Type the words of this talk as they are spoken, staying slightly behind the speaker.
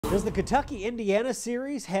Does the Kentucky-Indiana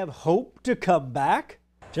series have hope to come back?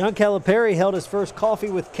 John Calipari held his first Coffee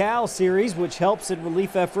with Cal series, which helps in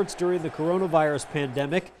relief efforts during the coronavirus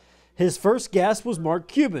pandemic. His first guest was Mark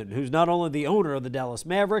Cuban, who's not only the owner of the Dallas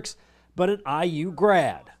Mavericks, but an IU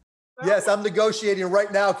grad. Yes, I'm negotiating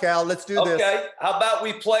right now, Cal. Let's do this. Okay, how about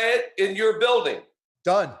we play it in your building?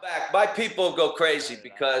 Done. My people go crazy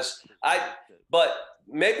but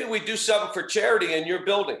maybe we do something for charity in your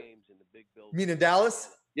building. You mean in Dallas?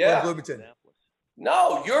 Yeah. Or in Bloomington?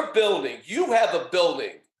 No, your building. You have a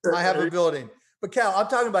building. I have a building. But Cal, I'm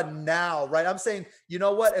talking about now, right? I'm saying, you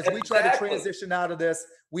know what? As we try to transition out of this,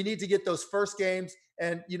 we need to get those first games.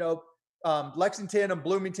 And, Lexington and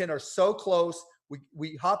Bloomington are so close.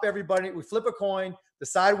 We hop everybody. We flip a coin,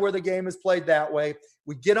 decide where the game is played that way.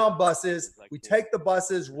 We get on buses. We take the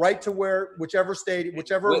buses right to whichever stadium,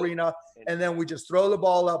 whichever arena, and then we just throw the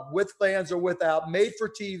ball up with fans or without, made for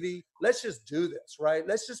TV. Let's just do this, right?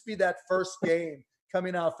 Let's just be that first game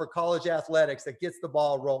coming out for college athletics that gets the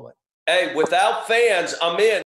ball rolling. Hey, without fans, I'm in.